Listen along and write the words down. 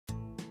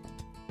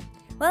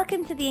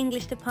Welcome to the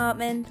English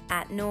department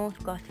at North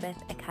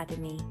Gosforth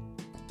Academy.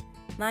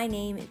 My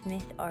name is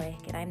Miss Oric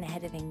and I'm the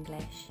head of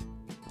English.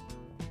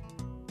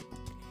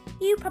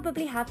 You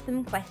probably have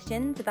some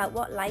questions about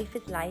what life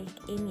is like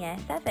in Year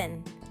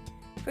 7.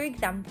 For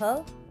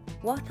example,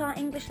 what are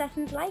English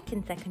lessons like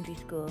in secondary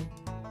school?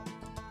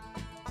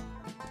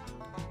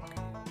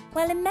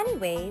 Well, in many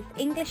ways,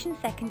 English in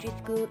secondary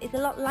school is a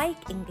lot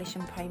like English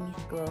in primary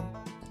school.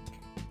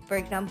 For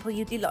example,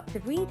 you do lots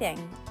of reading.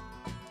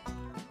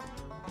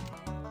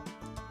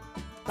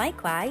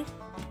 Likewise,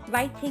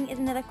 writing is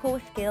another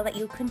core skill that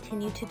you'll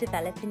continue to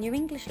develop in your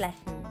English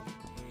lessons.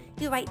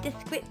 You write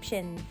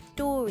descriptions,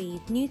 stories,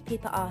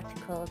 newspaper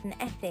articles and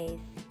essays.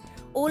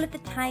 All of the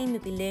time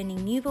you'll be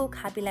learning new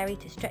vocabulary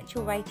to stretch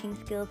your writing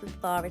skills as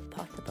far as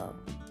possible.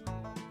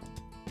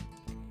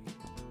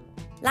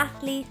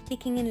 Lastly,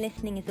 speaking and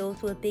listening is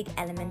also a big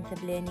element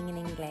of learning in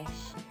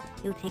English.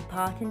 You'll take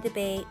part in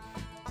debates,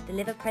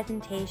 deliver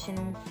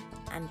presentations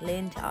and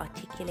learn to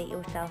articulate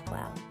yourself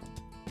well.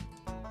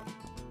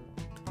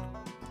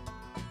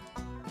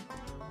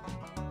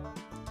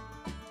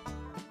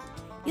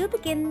 You'll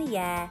begin the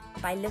year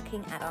by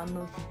looking at our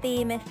most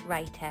famous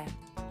writer,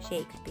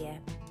 Shakespeare.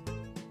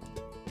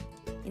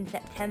 In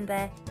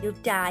September, you'll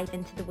dive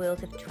into the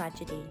world of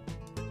tragedy.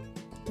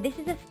 This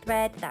is a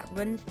thread that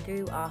runs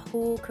through our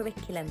whole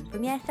curriculum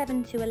from Year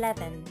 7 to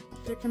 11,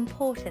 so it's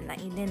important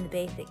that you learn the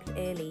basics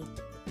early.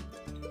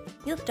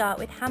 You'll start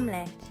with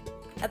Hamlet,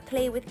 a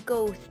play with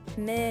ghosts,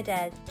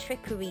 murders,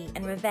 trickery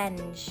and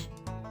revenge.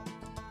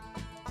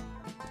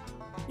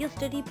 You'll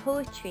study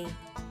poetry.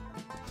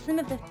 Some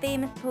of the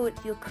famous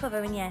poets you'll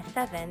cover in Year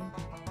 7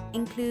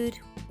 include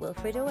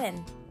Wilfred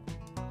Owen,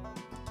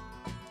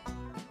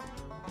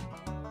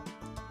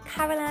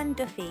 Carol Ann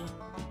Duffy,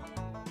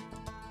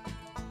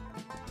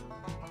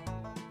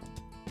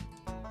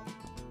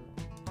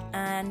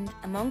 and,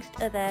 amongst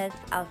others,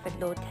 Alfred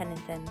Lord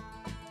Tennyson.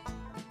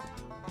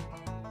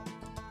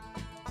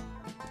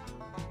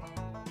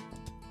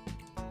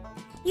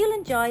 You'll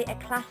enjoy a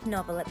class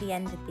novel at the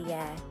end of the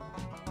year.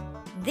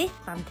 This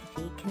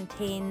fantasy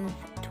contains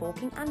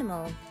talking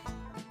animals,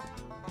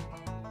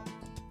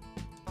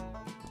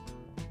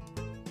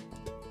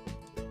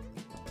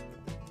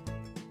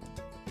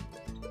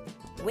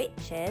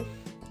 witches,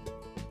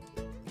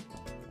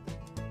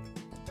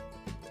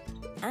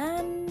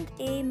 and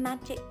a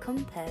magic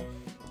compass.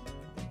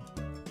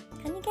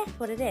 Can you guess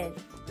what it is?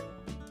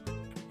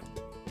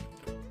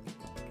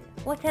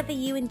 Whatever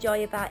you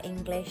enjoy about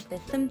English,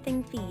 there's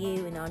something for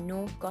you in our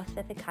North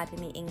Gosforth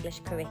Academy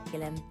English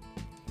curriculum.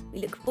 We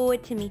look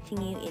forward to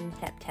meeting you in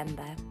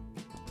September.